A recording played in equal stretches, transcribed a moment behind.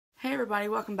Hey everybody,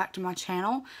 welcome back to my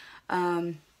channel.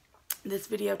 This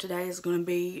video today is going to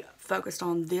be focused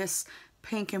on this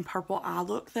pink and purple eye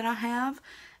look that I have,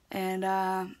 and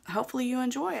hopefully you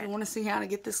enjoy it. If you want to see how to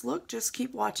get this look, just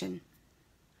keep watching.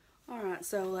 Alright,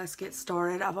 so let's get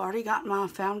started. I've already got my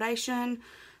foundation,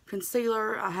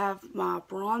 concealer, I have my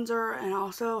bronzer, and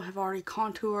also have already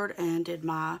contoured and did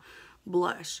my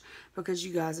blush, because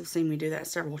you guys have seen me do that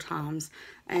several times,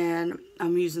 and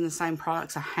I'm using the same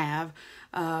products I have.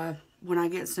 When I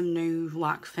get some new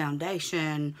like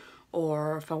foundation,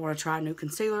 or if I want to try a new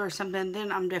concealer or something,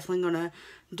 then I'm definitely going to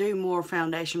do more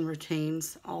foundation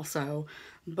routines also.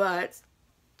 But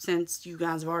since you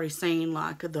guys have already seen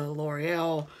like the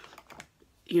L'Oreal,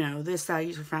 you know, this I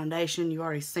use for foundation, you've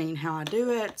already seen how I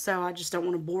do it, so I just don't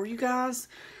want to bore you guys.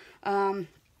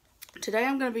 Today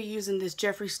I'm going to be using this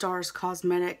Jeffree Star's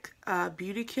Cosmetic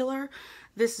Beauty Killer.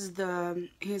 He's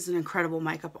an incredible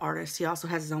makeup artist. He also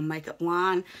has his own makeup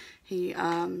line. He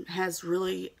has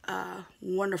really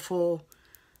wonderful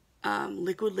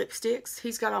liquid lipsticks.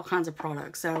 He's got all kinds of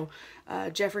products. So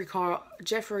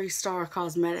Jeffree Star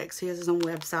Cosmetics, he has his own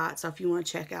website, so if you want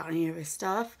to check out any of his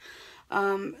stuff.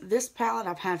 This palette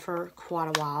I've had for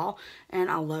quite a while, and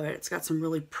I love it. It's got some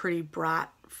really pretty, bright,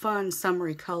 fun,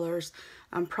 summery colors.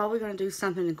 I'm probably going to do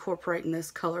something incorporating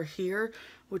this color here,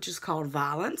 which is called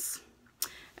Violence.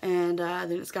 And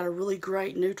then it's got a really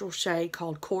great neutral shade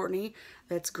called Courtney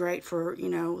that's great for, you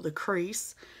know, the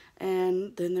crease.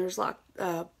 And then there's like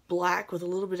black with a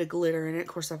little bit of glitter in it. Of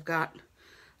course, I've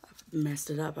messed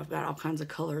it up. I've got all kinds of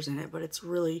colors in it, but it's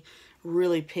really,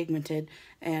 really pigmented,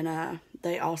 and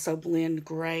they also blend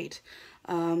great.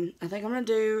 I think I'm going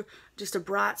to do just a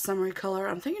bright summery color.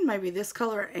 I'm thinking maybe this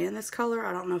color and this color.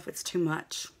 I don't know if it's too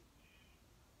much.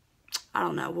 I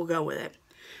don't know. We'll go with it.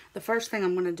 The first thing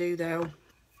I'm going to do, though,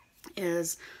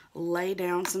 is lay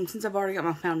down some, since I've already got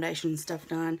my foundation and stuff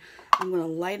done, I'm going to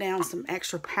lay down some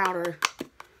extra powder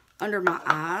under my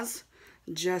eyes,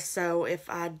 just so if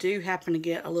I do happen to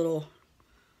get a little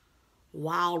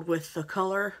wild with the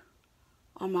color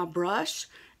on my brush,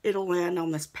 it'll land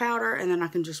on this powder and then I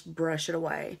can just brush it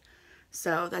away.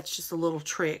 So that's just a little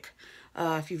trick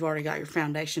if you've already got your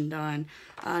foundation done.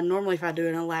 Normally if I do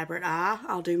an elaborate eye,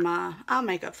 I'll do my eye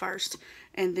makeup first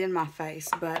and then my face,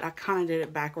 but I kind of did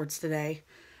it backwards today.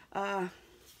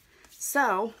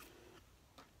 So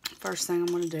first thing I'm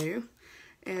going to do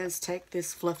is take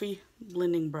this fluffy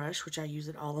blending brush, which I use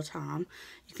it all the time.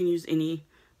 You can use any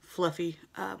fluffy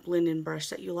blending brush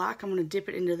that you like. I'm going to dip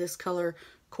it into this color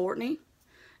Courtney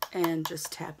and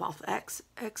just tap off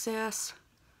excess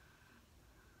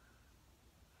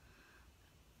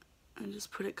and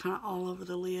just put it kind of all over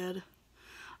the lid.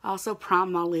 I also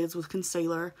prime my lids with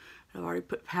concealer. I've already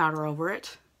put powder over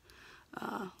it.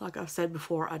 Like I've said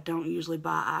before, I don't usually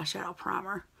buy eyeshadow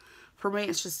primer. For me,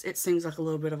 it's just, it seems like a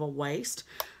little bit of a waste,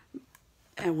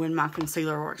 and when my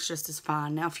concealer works just as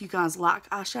fine. Now, if you guys like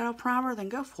eyeshadow primer, then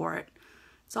go for it.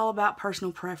 It's all about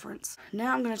personal preference.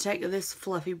 Now I'm going to take this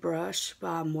fluffy brush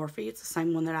by Morphe. It's the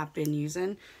same one that I've been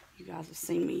using. You guys have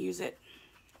seen me use it,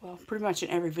 well, pretty much in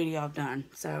every video I've done.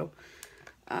 So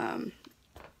I'm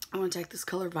going to take this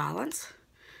color Violence,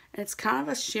 and it's kind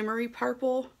of a shimmery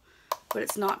purple, but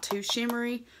it's not too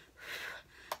shimmery.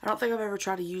 I don't think I've ever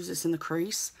tried to use this in the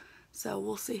crease, so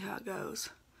we'll see how it goes.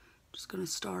 I'm just going to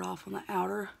start off on the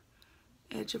outer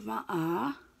edge of my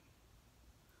eye.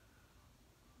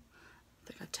 I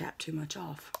think I tapped too much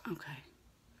off. Okay.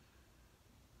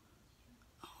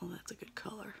 Oh, that's a good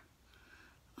color.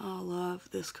 I love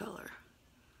this color.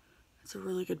 It's a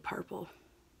really good purple.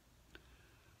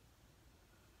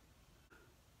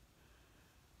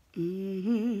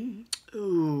 Ooh,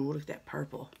 look at that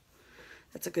purple.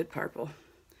 That's a good purple.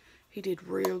 He did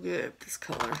real good with this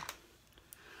color.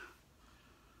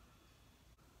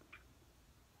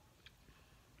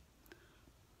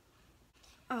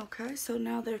 Okay, so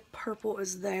now the purple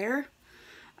is there.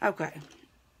 Okay.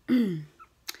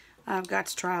 I've got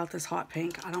to try out this hot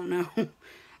pink. I don't know.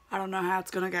 I don't know how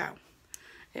it's going to go.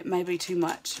 It may be too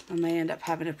much. I may end up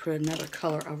having to put another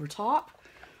color over top.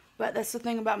 But that's the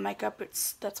thing about makeup.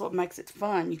 That's what makes it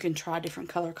fun. You can try different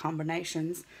color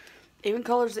combinations. Even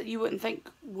colors that you wouldn't think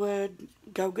would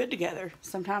go good together.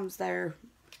 Sometimes they're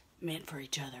meant for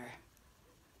each other.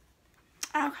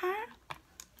 Okay.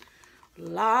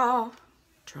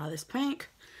 Try this pink.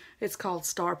 It's called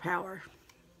Star Power.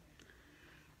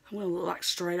 I'm going to look like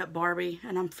straight up Barbie,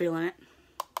 and I'm feeling it.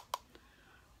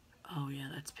 Oh yeah,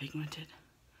 that's pigmented.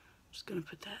 I'm just going to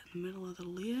put that in the middle of the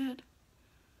lid.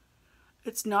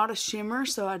 It's not a shimmer,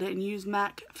 so I didn't use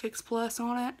MAC Fix Plus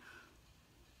on it.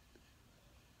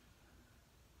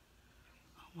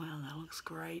 Oh, wow, that looks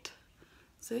great.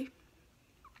 See?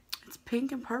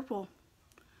 pink and purple.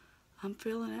 I'm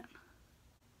feeling it.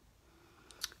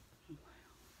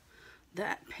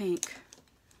 That pink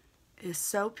is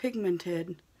so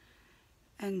pigmented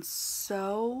and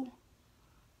so,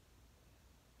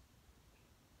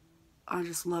 I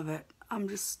just love it. I'm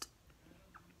just,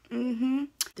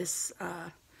 This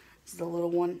is the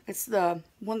little one. It's the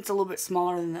one that's a little bit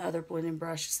smaller than the other blending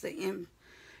brush. It's the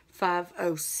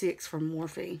M506 from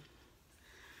Morphe.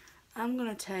 I'm going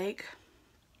to take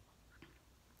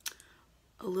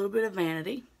a little bit of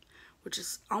Vanity, which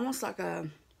is almost like a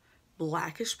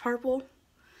blackish purple.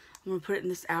 I'm going to put it in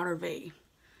this outer V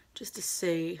just to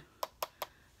see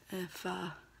if,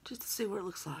 just to see what it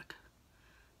looks like.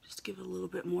 Just to give it a little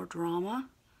bit more drama,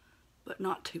 but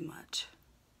not too much.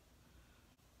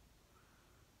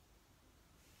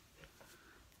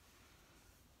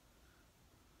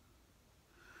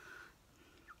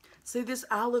 See, this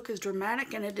eye look is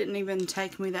dramatic, and it didn't even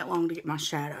take me that long to get my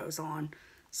shadows on.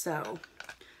 So,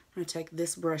 I'm going to take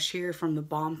this brush here from the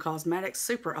Balm Cosmetics,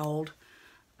 super old,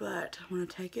 but I'm going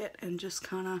to take it and just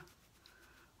kind of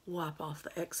wipe off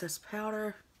the excess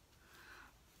powder.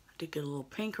 I did get a little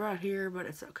pink right here, but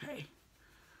it's okay.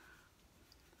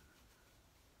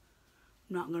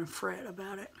 I'm not going to fret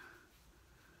about it.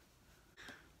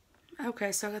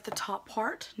 Okay, so I got the top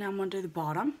part. Now I'm going to do the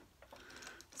bottom.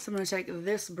 So I'm going to take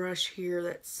this brush here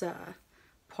that's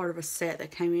part of a set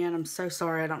that came in. I'm so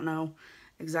sorry, I don't know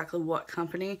exactly what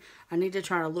company. I need to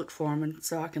try to look for them and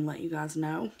so I can let you guys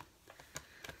know.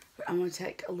 But I'm going to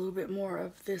take a little bit more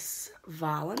of this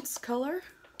Violence color.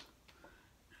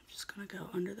 I'm just going to go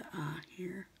under the eye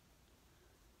here.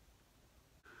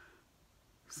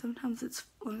 Sometimes it's,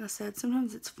 like I said,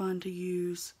 sometimes it's fun to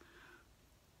use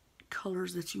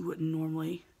colors that you wouldn't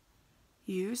normally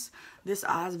use. This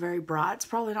eye is very bright. It's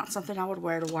probably not something I would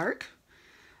wear to work.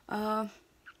 But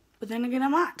then again, I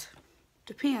might.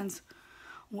 Depends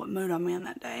on what mood I'm in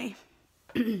that day.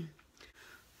 Okay.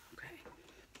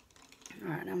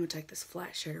 Alright, now I'm going to take this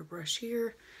flat shader brush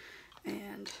here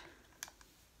and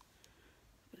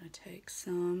I'm going to take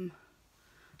some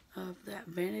of that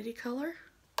Vanity color,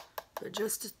 but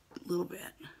just a little bit,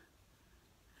 and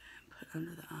put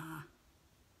under the eye.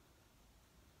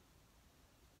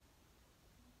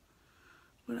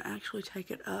 I'm going to actually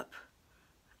take it up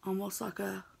almost like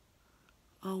a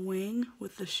wing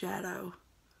with the shadow.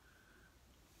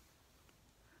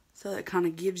 So that kind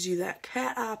of gives you that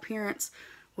cat eye appearance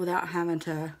without having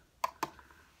to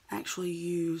actually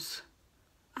use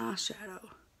eyeshadow.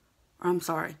 Or I'm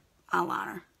sorry,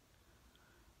 eyeliner.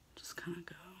 Just kind of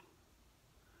go.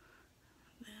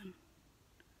 And then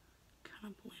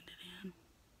kind of blend it in.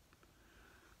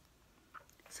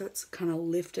 So it's kind of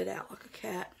lifted out like a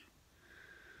cat.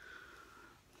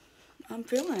 I'm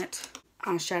feeling it.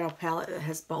 Eyeshadow palette that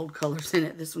has bold colors in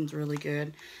it. This one's really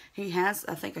good. He has,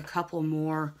 I think, a couple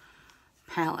more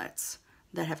palettes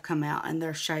that have come out, and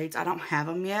their shades, I don't have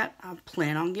them yet. I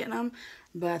plan on getting them,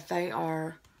 but they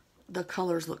are, the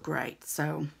colors look great.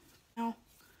 So, now,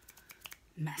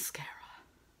 mascara.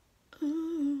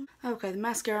 Ooh. Okay, the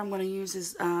mascara I'm going to use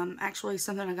is actually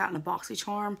something I got in a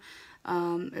BoxyCharm.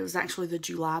 It was actually the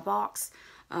July box.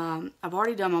 I've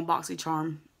already done my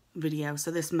BoxyCharm video, so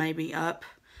this may be up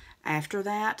after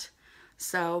that.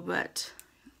 So, but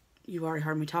you already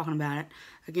heard me talking about it.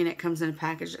 Again, it comes in a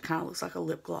package that kind of looks like a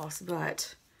lip gloss,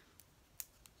 but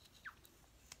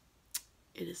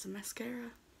it is a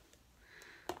mascara.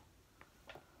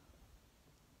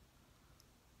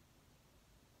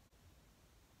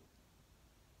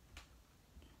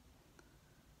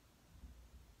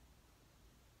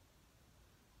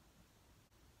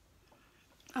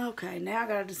 Okay, now I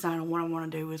gotta decide on what I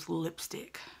want to do with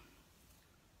lipstick.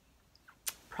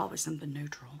 Probably something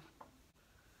neutral.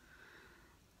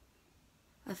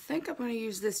 I think I'm going to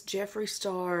use this Jeffree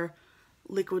Star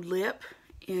Liquid Lip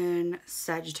in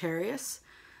Sagittarius.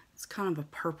 It's kind of a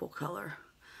purple color.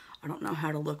 I don't know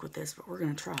how to look with this, but we're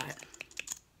going to try it.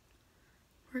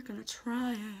 We're going to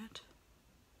try it.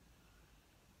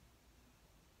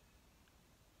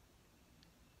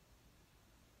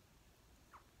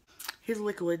 His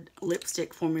liquid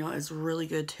lipstick formula is really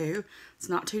good too. It's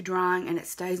not too drying and it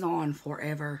stays on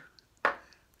forever.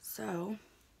 So,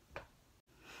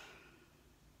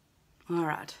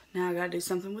 alright, now I gotta do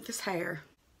something with this hair.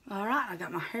 Alright, I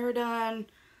got my hair done.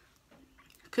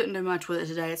 Couldn't do much with it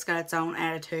today. It's got its own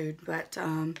attitude, but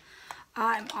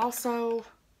I've also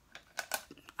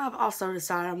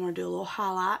decided I'm gonna do a little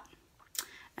highlight,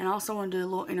 and I also want to do a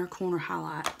little inner corner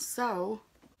highlight. So,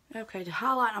 okay, to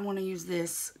highlight, I'm going to use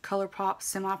this ColourPop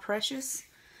Semi Precious.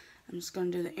 I'm just going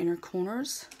to do the inner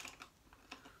corners.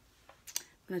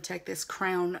 I'm going to take this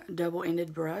Crown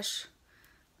double-ended brush,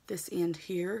 this end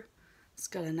here. It's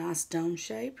got a nice dome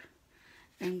shape.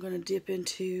 And I'm going to dip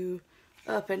into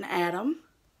Up and Atom,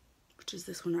 which is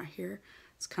this one right here.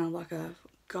 It's kind of like a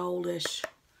goldish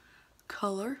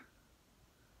color.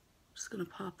 Just going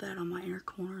to pop that on my inner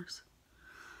corners.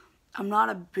 I'm not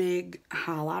a big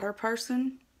highlighter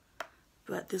person,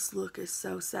 but this look is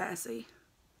so sassy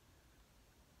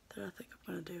that I think I'm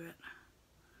going to do it.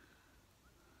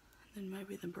 And then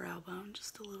maybe the brow bone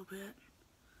just a little bit.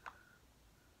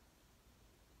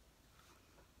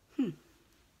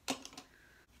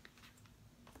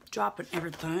 Dropping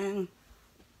everything.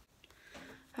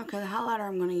 Okay, the highlighter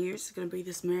I'm going to use is going to be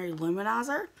this Mary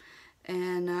Luminizer.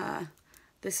 And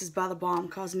this is by the Balm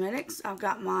Cosmetics. I've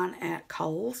got mine at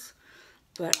Kohl's,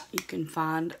 but you can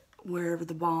find wherever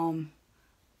the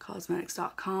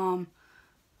balmcosmetics.com.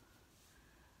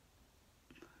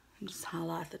 And just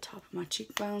highlight the top of my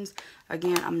cheekbones.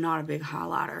 Again, I'm not a big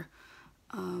highlighter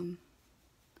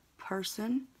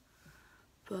person,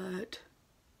 but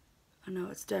I know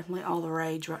it's definitely all the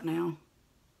rage right now.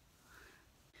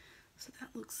 So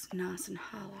that looks nice and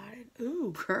highlighted.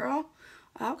 Ooh, girl.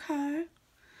 Okay.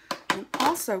 I'm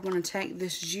also going to take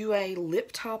this Jouer lip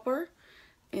topper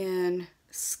in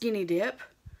Skinny Dip.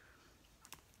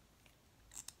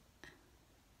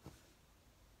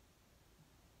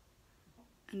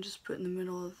 And just put in the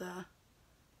middle of the...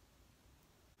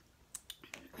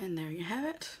 And there you have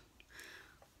it.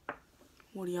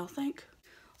 What do y'all think?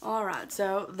 Alright,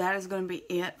 so that is going to be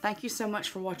it. Thank you so much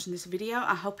for watching this video.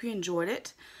 I hope you enjoyed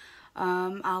it.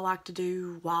 I like to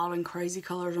do wild and crazy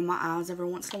colors on my eyes every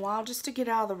once in a while just to get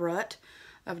out of the rut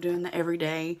of doing the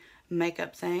everyday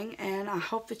makeup thing, and I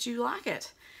hope that you like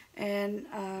it. And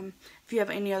if you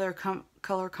have any other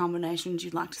color combinations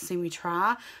you'd like to see me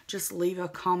try, just leave a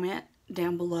comment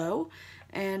down below.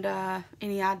 And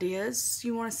any ideas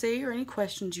you want to see or any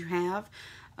questions you have.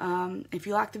 If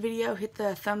you like the video, hit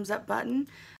the thumbs up button.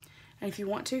 And if you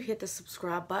want to, hit the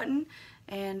subscribe button.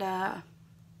 And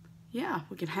yeah,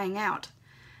 we can hang out.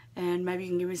 And maybe you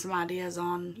can give me some ideas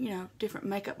on, you know, different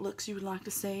makeup looks you would like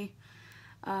to see.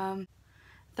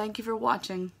 Thank you for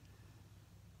watching.